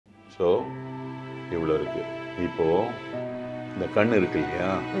So இவ்வளோ இருக்குது. இப்போது இந்த கண் இருக்கு இல்லையா,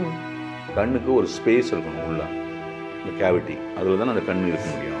 கண்ணுக்கு ஒரு ஸ்பேஸ் இருக்கணும் உள்ள, இந்த கேவிட்டி, அதில் தானே அந்த கண் இருக்க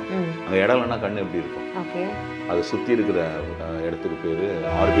முடியும். அந்த இடம் இல்லைன்னா கண் எப்படி இருக்கும்? அதை சுற்றி இருக்கிற இடத்துக்கு பேர்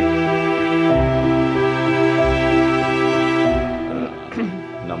ஆர்பிட்.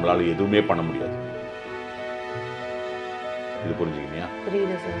 நம்மளால் எதுவுமே பண்ண முடியாது. இது புரிஞ்சுக்கினியா?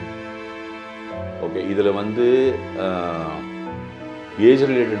 ஓகே. இதில் வந்து ஏஜ்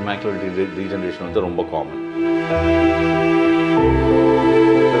ரிலேட்டட் மேக்குலர் டீஜெனரேஷன் வந்து ரொம்ப காமன்.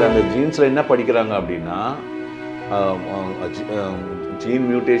 அந்த ஜீன்ஸில் என்ன படிக்கிறாங்க அப்படின்னா, gene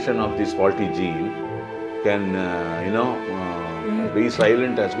mutation of this faulty gene can be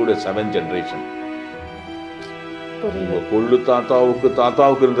silent as good as 7 generation. கொள்ளு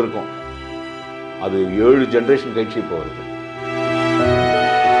தாத்தாவுக்கு இருந்திருக்கும், அது 7 ஜென்ரேஷன் கழிச்சு இப்போ வருது.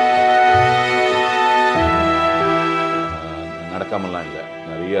 நடக்காமலாம் இல்லை,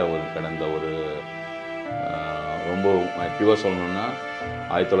 நிறைய ஒரு கடந்த ஒரு ரொம்ப ஆக்டிவாக சொல்லணுன்னா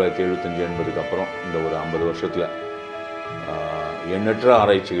 1975-80 அப்புறம் இந்த ஒரு 50 வருஷத்தில் எண்ணற்ற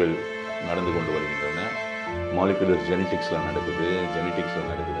ஆராய்ச்சிகள் நடந்து கொண்டு வருகின்றன. மாலிகுலர் ஜெனட்டிக்ஸில் நடக்குது.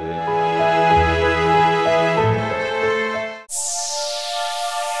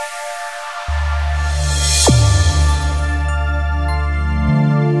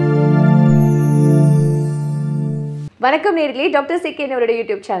 வணக்கம் நேயர்களே, டாக்டர் CKN அவருடைய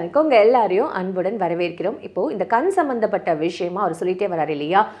யூடியூப் சேனலுக்கு உங்கள் எல்லாரையும் அன்புடன் வரவேற்கிறோம். இப்போது இந்த கண் சம்மந்தப்பட்ட விஷயமா அவர் சொல்லிகிட்டே வராரு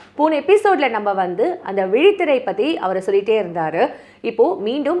இல்லையா. போன எபிசோடில் நம்ம வந்து அந்த விழித்திரை பற்றி அவர் சொல்லிகிட்டே இருந்தார். இப்போது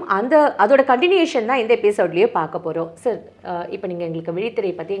மீண்டும் அதோட கண்டினியூஷன் தான் இந்த எபிசோட்லேயே பார்க்க போகிறோம். சார், இப்போ நீங்கள் எங்களுக்கு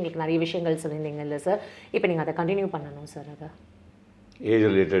விழித்திரை பற்றி எங்களுக்கு நிறைய விஷயங்கள் சொல்லியிருந்தீங்கல்ல சார், இப்போ நீங்கள் அதை கண்டினியூ பண்ணணும் சார். அதை ஏஜ்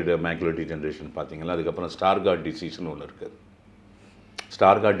ரிலேட்டட் மேக்குலர் டீஜெனரேஷன் பார்த்தீங்களா. அதுக்கப்புறம் ஸ்டார்கார்ட் டிசீஸ்னு ஒன்று இருக்குது.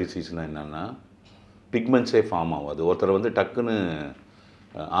 ஸ்டார்கார்ட் டிசீஸ்னால் என்னென்னா, பிக்மெண்ட்ஸே ஃபார்ம் ஆகாது. ஒருத்தர் வந்து டக்குன்னு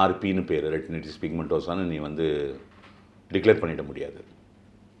ஆர்பின்னு பேர், ரெட்டினைட்டிஸ் பிக்மெண்டோசான்னு நீ வந்து டிக்ளேர் பண்ணிட முடியாது.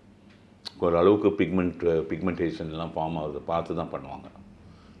 ஒரு அளவுக்கு பிக்மெண்டேஷன்லாம் ஃபார்ம் ஆகுது, பார்த்து தான் பண்ணுவாங்க.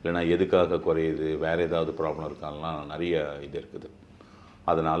 இல்லைனா எதுக்காக குறையுது, வேறு ஏதாவது ப்ராப்ளம் இருக்காலாம், நிறைய இது இருக்குது.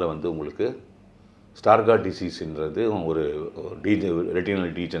 அதனால் வந்து உங்களுக்கு ஸ்டார்கார்ட் டிசீஸ்ன்றது ஒரு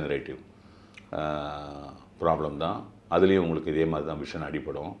ரெட்டினல் டீஜெனரேட்டிவ் ப்ராப்ளம் தான். அதுலேயும் உங்களுக்கு இதே மாதிரி தான் விஷன்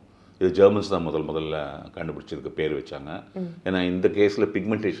அடிப்படும். இது ஜெர்மன்ஸ் தான் முதல்ல கண்டுபிடிச்சதுக்கு பேர் வச்சாங்க. ஏன்னா இந்த கேஸில்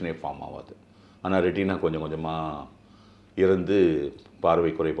பிக்மெண்டேஷனே ஃபார்ம் ஆகாது. ஆனால் ரெட்டினா கொஞ்சம் கொஞ்சமாக இறந்து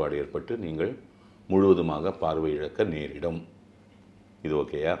பார்வை குறைபாடு ஏற்பட்டு நீங்கள் முழுவதுமாக பார்வை இழக்க நேரிடும். இது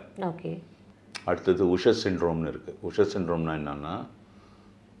ஓகேயா? ஓகே. அடுத்தது உஷஸ் சிண்ட்ரோம்னு இருக்குது. உஷஸ் சிண்ட்ரோம்னா என்னென்னா,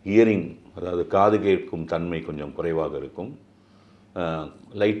 இயரிங், அதாவது காது கேட்கும் தன்மை கொஞ்சம் குறைவாக இருக்கும்.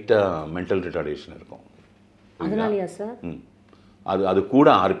 லைட்டாக மென்டல் ரிட்டார்டேஷன் இருக்கும். அதனாலயா சார்? அது கூட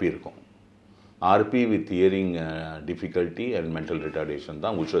ஆர்பி இருக்கும். RB with earring difficulty and mental retardation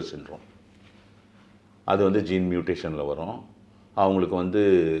தான் உஷஸ் சிண்ட்ரோம். அது வந்து ஜீன் மியூட்டேஷனில் வரும். அவங்களுக்கு வந்து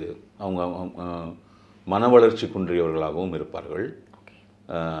அவங்க மன வளர்ச்சி குன்றியவர்களாகவும் இருப்பார்கள்.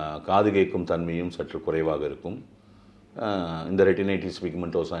 காது கேட்கும் தன்மையும் சற்று குறைவாக இருக்கும். இந்த ரெட்டினைட்டிஸ்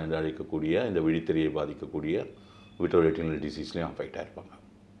பிக்மெண்டோசா என்று அழைக்கக்கூடிய இந்த விழித்திரையை பாதிக்கக்கூடிய விட்ரோரெட்டினல் டிசீஸ்லேயும் அஃபெக்ட் ஆகிருப்பாங்க.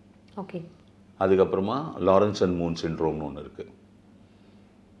 ஓகே. அதுக்கப்புறமா லாரன்ஸ் அண்ட் மூன் சிண்ட்ரோம்னு ஒன்று இருக்குது.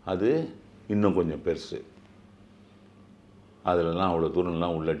 அது இன்னும் கொஞ்சம் பெருசு. அதிலலாம் அவ்வளோ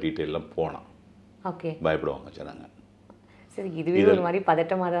தூரம்லாம் உள்ள டீட்டெயிலாம் போனால் ஓகே பயப்படுவாங்க ஜனங்க. சரி, இதுவே ஒரு மாதிரி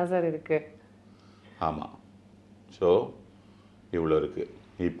பதட்டமாக தான் சார் இருக்குது. ஆமாம். ஸோ இவ்வளோ இருக்குது.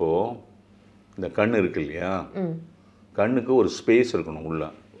 இப்போது இந்த கண் இருக்கு இல்லையா, கண்ணுக்கு ஒரு ஸ்பேஸ் இருக்கணும் உள்ள,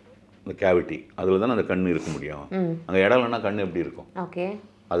 இந்த கேவிட்டி, அதில் தானே அந்த கண் இருக்க முடியும். அங்கே இடம் இல்லைன்னா கண் எப்படி இருக்கும்? ஓகே.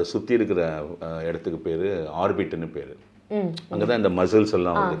 அதை சுற்றி இருக்கிற இடத்துக்கு பேர் ஆர்பிட்னு பேர். அங்கே தான் இந்த மசில்ஸ்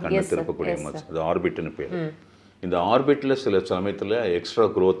எல்லாம் வந்து கண்ணை திருப்பக்கூடிய மசில், அது ஆர்பிட்னு பேர். இந்த ஆர்பிட்டில் சில சமயத்தில் எக்ஸ்ட்ரா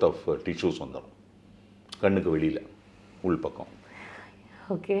க்ரோத் ஆஃப் டிஷ்யூஸ் வந்துடும் கண்ணுக்கு வெளியில், உள்பக்கம்.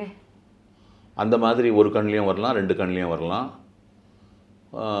 ஓகே. அந்த மாதிரி ஒரு கண்லேயும் வரலாம், 2 கண்லேயும் வரலாம்.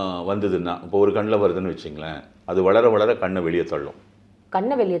 வந்ததுன்னா இப்போ ஒரு கண்ணில் வருதுன்னு வச்சிங்களேன், அது வளர வளர கண்ணை வெளியே தள்ளும்.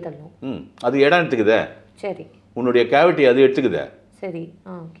 கண்ணை வெளியே தள்ளும். அது இடம் எடுத்துக்குதே. சரி. உன்னுடைய கேவிட்டி அது எடுத்துக்குதே. சரி.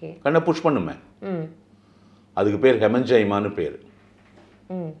 ஓகே. கண்ணை புஷ் பண்ணுமே. அதுக்கு பேர் ஹெமன்ஜைமான்னு பேர்.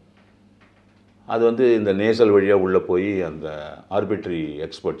 அது வந்து இந்த நேசல் வழியாக உள்ளே போய் அந்த ஆர்பிட்ரி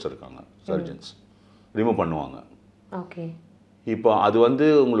எக்ஸ்பர்ட்ஸ் இருக்காங்க, சர்ஜன்ஸ், ரிமூவ் பண்ணுவாங்க. ஓகே. இப்போ அது வந்து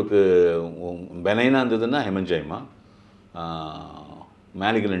உங்களுக்கு பெனைனாக இருந்ததுன்னா ஹெமன்ஜைமா,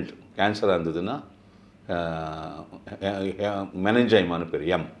 மேலிக்னன்ட் கேன்சராக இருந்ததுன்னா மெனஞ்சைமான்னு பேர்.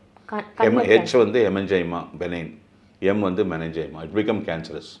 ஹெச் வந்து ஹெமன்ஜைமா பெனைன், எம் வந்து மெனஞ்சைமா. It become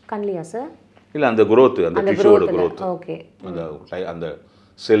cancerous. கண்லியா சார்? இல்லை, அந்த குரோத்து, அந்த டிஷ்யூவோட குரோத், ஓகே, அந்த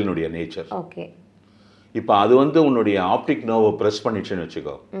செல்னுடைய நேச்சர். ஓகே. இப்போ அது வந்து உன்னுடைய ஆப்டிக் நர்வை ப்ரெஸ் பண்ணிடுச்சுன்னு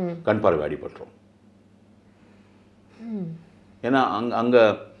வச்சுக்கோ, கண் பார்வை அடிபட்டுரும். ஏன்னா அங்கே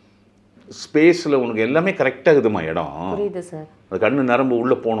ஸ்பேஸில் உனக்கு எல்லாமே கரெக்டாக இருக்குதுமா இடம். புரியுது சார். அந்த கண்ணு நரம்பு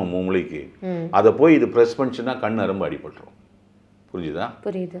உள்ளே போகணும் மூளைக்கு, அதை போய் இது ப்ரெஸ் பண்ணிச்சுன்னா கண் நரம்பு அடிபட்டுரும். புரிஞ்சுதா?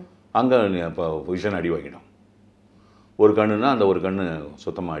 புரியுது. அங்கே இப்போ விஷன் அடி வாங்கிடும். ஒரு கண்ணுனா அந்த ஒரு கண்ணு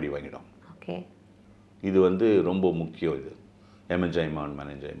சுத்தமாக அடி வாங்கிடும். ஓகே. இது வந்து ரொம்ப முக்கியம். இது எமென்ஜைமா அண்ட்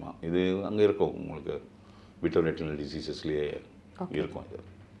மெனஞ்சைமா இது அங்கே இருக்கும் உங்களுக்கு, விட்ரோரெட்டினல் டிசீசஸ்லேயே இருக்கும் இது.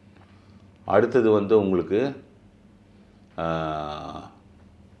 அடுத்தது வந்து உங்களுக்கு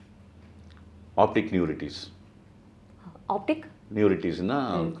ஆப்டிக் நியூரிட்டிஸ். ஆப்டிக்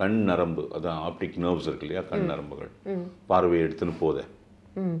நியூரிட்டிஸ்னால் கண் நரம்பு, அதான் ஆப்டிக் நர்வ்ஸ் இருக்கு இல்லையா, கண் நரம்புகள் பார்வையை எடுத்துன்னு போதே,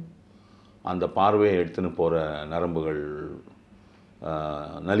 அந்த பார்வையை எடுத்துன்னு போகிற நரம்புகள்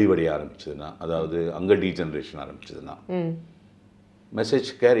நலிவடைய ஆரம்பிச்சதுன்னா, அதாவது அங்கே degeneration ஆரம்பிச்சதுன்னா message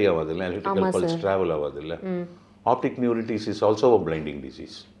carry ஆகாதில்ல, electrical pulse travel ஆகாதில்ல. Optic நியூரிட்டிஸ் is also a blinding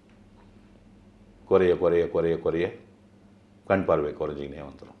disease. குறைய குறைய குறைய குறைய கண் பார்வை குறைஞ்சிக்கினே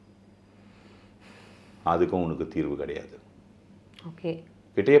வந்துடும். அதுக்கும் உனக்கு தீர்வு கிடையாது. ஓகே.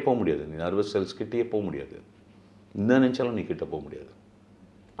 கிட்டேயே போக முடியாது, நீ நர்வஸ் செல்ஸ் கிட்டேயே போக முடியாது. என்ன நினச்சாலும் நீ கிட்ட போக முடியாது.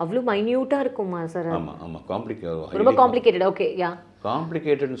 அவ்வளோ மைன்யூட்டாக இருக்குமா சார்? ஆமாம் ஆமாம், ரொம்ப காம்ப்ளிகேட்டட். ஓகே, யா.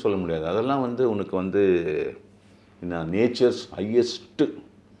 காம்ப்ளிகேட்டட்னு சொல்ல முடியாது. அதெல்லாம் வந்து உனக்கு வந்து என்ன, nature's highest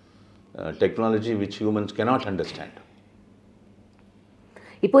technology which humans cannot understand.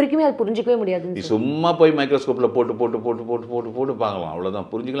 இப்போ வரைக்குமே அது புரிஞ்சிக்கவே முடியாது. நீ சும்மா போய் மைக்ரோஸ்கோப்பில் போட்டு போட்டு போட்டு போட்டு போட்டு போட்டு பார்க்கலாம், அவ்வளோதான்.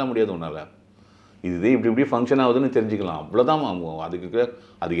 புரிஞ்சிக்கலாம் முடியாது உன்னால். இது இப்படி ஃபங்க்ஷன் ஆகுதுன்னு தெரிஞ்சுக்கலாம், அவ்வளோதான்.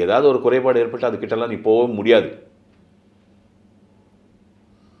 அதுக்கு ஏதாவது ஒரு குறைபாடு ஏற்பட்டு அதுக்கிட்டலாம் நீ போக முடியாது.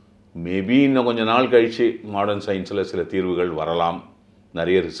 மேபி இன்னும் கொஞ்சம் நாள் கழித்து மாடர்ன் சயின்ஸில் சில தீர்வுகள் வரலாம்.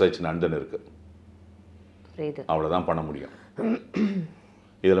 நிறைய ரிசர்ச் நடந்துன்னு இருக்குது. அவ்வளோதான் பண்ண முடியும்.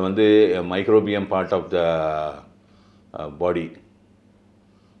 இதில் வந்து மைக்ரோபியம் பார்ட் ஆஃப் த பாடி,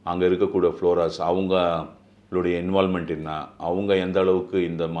 அங்கே இருக்கக்கூடிய ஃப்ளோராஸ், அவங்களுடைய இன்வால்மெண்ட் என்ன, அவங்க எந்த அளவுக்கு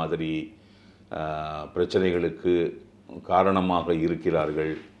இந்த மாதிரி பிரச்சனைகளுக்கு காரணமாக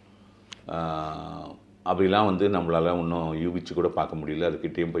இருக்கிறார்கள், அப்படிலாம் வந்து நம்மளால் இன்னும் யூகிச்சு கூட பார்க்க முடியல.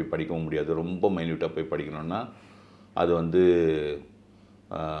 அதுக்கிட்டேயும் போய் படிக்கவும் முடியாது. ரொம்ப மைன்யூட்டாக போய் படிக்கணும்னா அது வந்து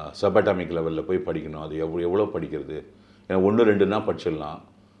சபட்டாமிக் லெவலில் போய் படிக்கணும். அது எவ்வளோ படிக்கிறது? ஏன்னா 1-2னா படிச்சிடலாம்,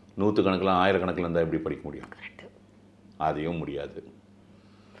 100கணக்கில் 1000கணக்கில் இருந்தால் எப்படி படிக்க முடியும்? அதையும் முடியாது.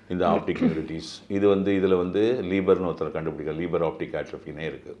 இந்த ஆப்டிக் நியூரிட்டிஸ் இது வந்து இதில் வந்து லீபர்னு ஒருத்தர் கண்டுபிடிக்க, லீபர் ஆப்டிக் ஆட்ரோஃபினே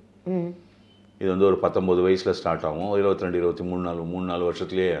இருக்குது. இது வந்து ஒரு 19 வயசில் ஸ்டார்ட் ஆகும். 22-23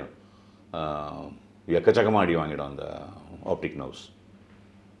 வருஷத்துலேயே எக்கச்சக்கமாக அடி வாங்கிடும் அந்த ஆப்டிக் நர்வ்ஸ்.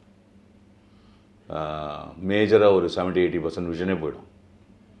 மேஜராக ஒரு 70-80% விஷனே போயிடும்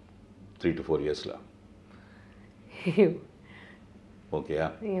 3 to 4 இயர்ஸில். ஓகேயா?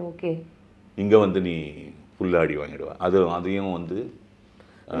 ஓகே. இங்கே வந்து நீ ஃபுல்லாக அடி வாங்கிடுவ. அதையும் வந்து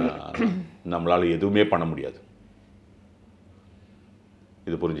நம்மளால் எதுவுமே பண்ண முடியாது.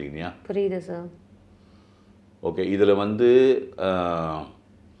 இது புரிஞ்சுக்கினியா? புரியுது சார். ஓகே. இதில் வந்து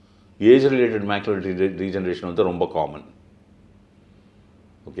ஏஜ் ரிலேட்டட் மேக்குலர் டீஜெனரேஷன் வந்து ரொம்ப காமன்.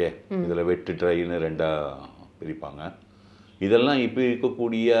 ஓகே. இதில் வெட்டு ட்ரைன்னு 2ஆக பிரிப்பாங்க. இதெல்லாம் இப்போ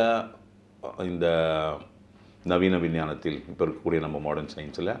இருக்கக்கூடிய இந்த நவீன விஞ்ஞானத்தில், இப்போ இருக்கக்கூடிய நம்ம மாடர்ன்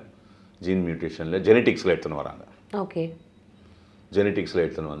சயின்ஸில் ஜீன் மியூட்டேஷனில் ஜெனட்டிக்ஸில் எடுத்துன்னு வராங்க. ஓகே. ஜெனட்டிக்ஸில்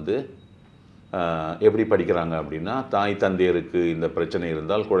எடுத்துன்னு வந்து எப்படி படிக்கிறாங்க அப்படின்னா, தாய் தந்தையருக்கு இந்த பிரச்சனை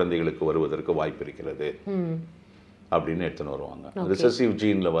இருந்தால் குழந்தைகளுக்கு வருவதற்கு வாய்ப்பு இருக்கிறது அப்படின்னு எடுத்துன்னு வருவாங்க. ரிசசிவ்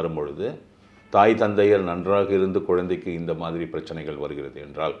ஜீனில் வரும்பொழுது தாய் தந்தையர் நன்றாக இருந்து குழந்தைக்கு இந்த மாதிரி பிரச்சனைகள் வருகிறது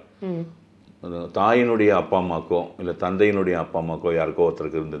என்றால், தாயினுடைய அப்பா அம்மாக்கோ இல்லை தந்தையினுடைய அப்பா அம்மாக்கோ யாருக்கோ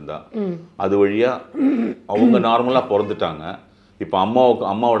ஒருத்தருக்கு இருந்திருந்தா அது வழியாக அவங்க நார்மலாக பிறந்துட்டாங்க. இப்போ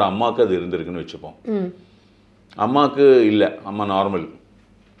அம்மாவோட அம்மாவுக்கு அது இருந்திருக்குன்னு வச்சுப்போம். அம்மாவுக்கு இல்லை, அம்மா நார்மல்.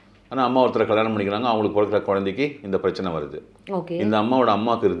 ஆனால் அம்மா ஒருத்தரை கல்யாணம் பண்ணிக்கிறாங்க, அவங்களுக்கு பிறக்கிற குழந்தைக்கு இந்த பிரச்சனை வருது. இந்த அம்மாவோட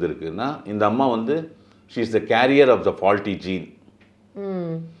அம்மாவுக்கு இருந்திருக்குன்னா இந்த அம்மா வந்து she is the carrier of the faulty gene.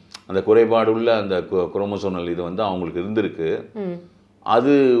 அந்த குறைபாடு உள்ள அந்த குரோமோசோனல் இது வந்து அவங்களுக்கு இருந்திருக்கு.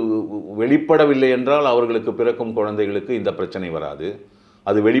 அது வெளிப்படவில்லை என்றால் அவர்களுக்கு பிறக்கும் குழந்தைகளுக்கு இந்த பிரச்சனை வராது.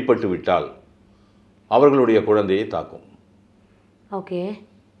 அது வெளிப்பட்டு விட்டால் அவர்களுடைய குழந்தையை தாக்கும். ஓகே.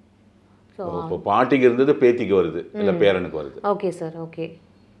 இப்போ பாட்டிக்கு இருந்தது பேத்திக்கு வருது, இல்லை பேரனுக்கு வருது. Okay sir. ஓகே.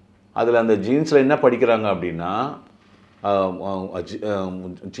 அதில் அந்த ஜீன்ஸில் என்ன படிக்கிறாங்க அப்படின்னா,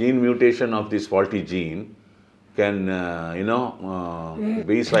 gene mutation of this faulty gene can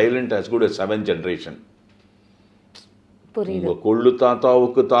be silent as good as 7th generation. புரியுது. உங்கள் கொள்ளு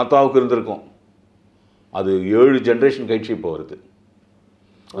தாத்தாவுக்கு இருந்திருக்கும், அது 7 ஜென்ரேஷன் கழிச்சு இப்போ வருது.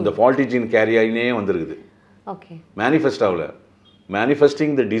 அந்த ஃபால்ட்டி ஜீன் கேரி ஆகினே வந்திருக்குது. ஓகே. மேனிஃபெஸ்ட் ஆகல.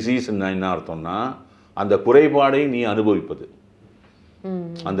 மேனிஃபெஸ்டிங் த டிசீஸ் என்ன அர்த்தம்னா, அந்த குறைபாடை நீ அனுபவிப்பது.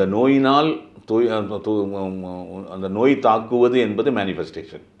 அந்த நோயினால் அந்த நோய் தாக்குவது என்பது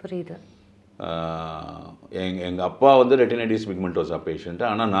மேனிஃபெஸ்டேஷன். புரியுது. எங்கள் அப்பா வந்து ரெட்டினைட்டிஸ் பிக்மெண்டோசா பேஷண்ட்,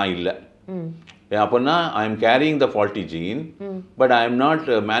 ஆனால் நான் இல்லை. அப்படின்னா I am carrying the faulty gene, but I am not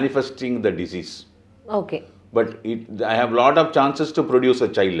manifesting the disease. Okay. But I have lot of chances to produce a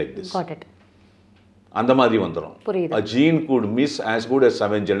child like this. அந்த மாதிரி வந்துடும். A gene could miss as good as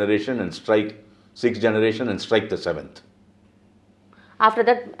 7 generation and strike 6 generation and strike the 7th. After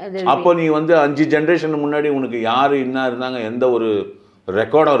that, அப்போ நீ வந்து 5 generation முன்னாடி உனக்கு யார் என்ன இருந்தாங்க எந்த ஒரு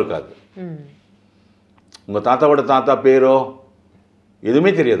ரெக்கார்டும் இருக்காது. உங்கள் தாத்தாவோட தாத்தா பேரோ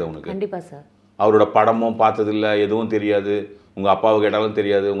எதுவுமே தெரியாது உனக்கு. கண்டிப்பாக சார். அவரோட படமும் பார்த்ததில்லை, எதுவும் தெரியாது. உங்கள் அப்பாவை கேட்டாலும்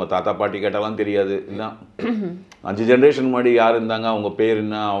தெரியாது, உங்கள் தாத்தா பாட்டி கேட்டாலும் தெரியாது. இதுதான் 5 ஜெனரேஷன் முன்னாடி யார் இருந்தாங்க, அவங்க பேர்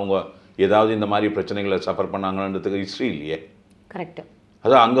என்ன, அவங்க ஏதாவது இந்த மாதிரி பிரச்சனைகளை சஃபர் பண்ணாங்கன்றதுக்கு ஹிஸ்ட்ரி இல்லையே. கரெக்டு.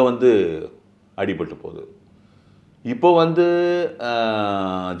 அதான் அங்கே வந்து அடிபட்டு போகுது. இப்போ வந்து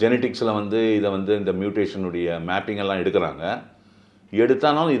ஜெனட்டிக்ஸில் வந்து இதை வந்து இந்த மியூட்டேஷனுடைய மேப்பிங் எல்லாம் எடுக்கிறாங்க.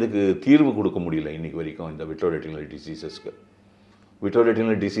 எடுத்தாலும் இதுக்கு தீர்வு கொடுக்க முடியல இன்றைக்கி வரைக்கும் இந்த விட்ரோரெட்டினல் டிசீசஸ்க்கு.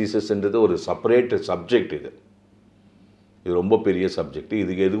 விட்ரோரெட்டினல் டிசீசஸ்ன்றது ஒரு செப்பரேட் சப்ஜெக்ட். இது ரொம்ப பெரிய சப்ஜெக்ட்.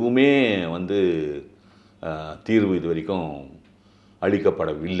 இதுக்கு எதுவுமே வந்து தீர்வு இது வரைக்கும்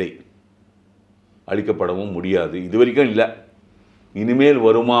அளிக்கப்படவில்லை, அளிக்கப்படவும் முடியாது. இது வரைக்கும் இல்லை. இனிமேல்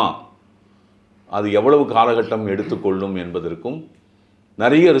வருமா, அது எவ்வளவு காலகட்டம் எடுத்துக்கொள்ளும் என்பதற்கும்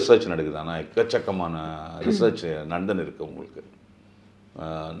நிறைய ரிசர்ச் நடக்குது. ஆனால் எக்கச்சக்கமான ரிசர்ச் நடந்துன்னு இருக்குது. உங்களுக்கு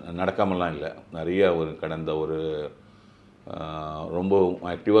நடக்காமலாம் இல்லை. நிறைய கடந்த ஒரு ரொம்ப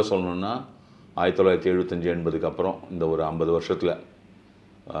ஆக்டிவாக சொல்லணுன்னா 1975-80க்கு அப்புறம் இந்த ஒரு 50 வருஷத்தில்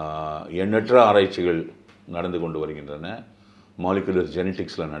எண்ணற்ற ஆராய்ச்சிகள் நடந்து கொண்டு வருகின்றன. மாலிகுலர்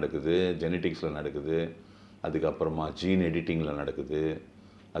ஜெனட்டிக்ஸில் நடக்குது. அதுக்கப்புறமா ஜீன் எடிட்டிங்கில் நடக்குது.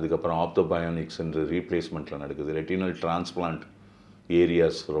 அதுக்கப்புறம் ஆப்தோபயானிக்ஸ் என்று ரீப்ளேஸ்மெண்ட்டில் நடக்குது. ரெட்டினல் டிரான்ஸ்பிளான்ட்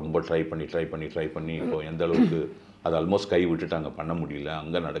ஏரியாஸ் ரொம்ப ட்ரை பண்ணி இப்போ எந்த அளவுக்கு அது ஆல்மோஸ்ட் கை விட்டுட்டாங்க, பண்ண முடியல,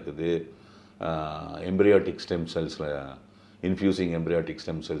 அங்கே நடக்குது. எம்ப்ரியாட்டிக் ஸ்டெம் செல்ஸில் இன்ஃப்யூசிங் எம்ப்ரியாட்டிக்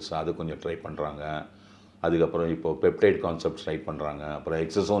ஸ்டெம் செல்ஸ் அது கொஞ்சம் ட்ரை பண்ணுறாங்க. அதுக்கப்புறம் இப்போது பெப்டைட் கான்செப்ட்ஸ் ட்ரை பண்ணுறாங்க. அப்புறம்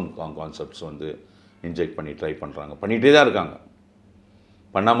எக்ஸசோன் கான்செப்ட்ஸ் வந்து இன்ஜெக்ட் பண்ணி ட்ரை பண்ணுறாங்க. பண்ணிகிட்டே தான் இருக்காங்க,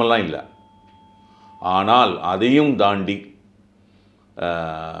 பண்ணாமலாம் இல்லை. ஆனால் அதையும் தாண்டி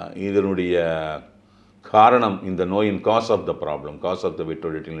இதனுடைய காரணம், இந்த நோயின் cos of the problem, cos of the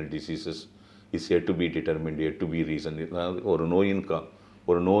விட்ரோரெட்டினல் diseases is yet to be determined, yet to be reasoned. அதாவது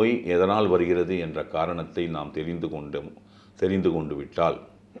ஒரு நோய் எதனால் வருகிறது என்ற காரணத்தை நாம் தெரிந்து கொண்டு விட்டால்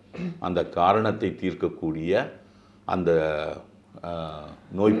அந்த காரணத்தை தீர்க்கக்கூடிய அந்த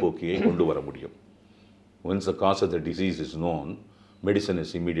நோய்போக்கியை கொண்டு வர முடியும். Once the cause of the disease is known, medicine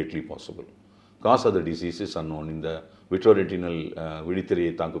is immediately possible. Cause of the disease is unknown. இந்த விட்ரோரெட்டினல்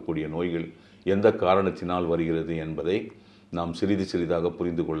விழித்திரையை தாக்கக்கூடிய நோய்கள் எந்த காரணத்தினால் வருகிறது என்பதை நாம் சிறிதாக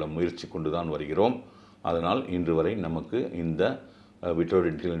புரிந்து கொள்ள முயற்சி கொண்டு தான் வருகிறோம். அதனால் இன்று வரை நமக்கு இந்த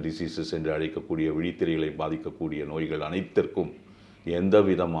விட்ரோரெட்டினல் டிசீசஸ் என்று அழைக்கக்கூடிய விழித்திரைகளை பாதிக்கக்கூடிய நோய்கள் அனைத்திற்கும் எந்த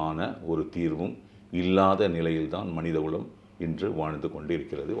விதமான ஒரு தீர்வும் இல்லாத நிலையில்தான் மனிதகுலம் இன்று வாழ்ந்து கொண்டு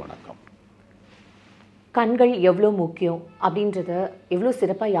இருக்கிறது. வணக்கம். கண்கள் எவ்வளோ முக்கியம் அப்படின்றத எவ்வளோ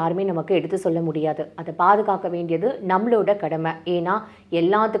சிறப்பாக யாருமே நமக்கு எடுத்து சொல்ல முடியாது. அதை பாதுகாக்க வேண்டியது நம்மளோட கடமை. ஏன்னா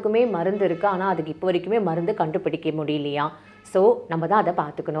எல்லாத்துக்குமே மருந்து இருக்குது, ஆனால் அதுக்கு இப்போ வரைக்குமே மருந்து கண்டுபிடிக்க முடியலையா. ஸோ நம்ம தான் அதை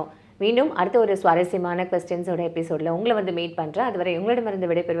பார்த்துக்கணும். மீண்டும் அடுத்த ஒரு சுவாரஸ்யமான கொஸ்டின்ஸோட எபிசோடில் உங்களை வந்து மீட் பண்ணுறேன். அதுவரை உங்களிடமிருந்து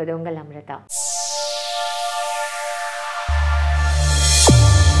விடைபெறுவது உங்கள் அமிர்தா.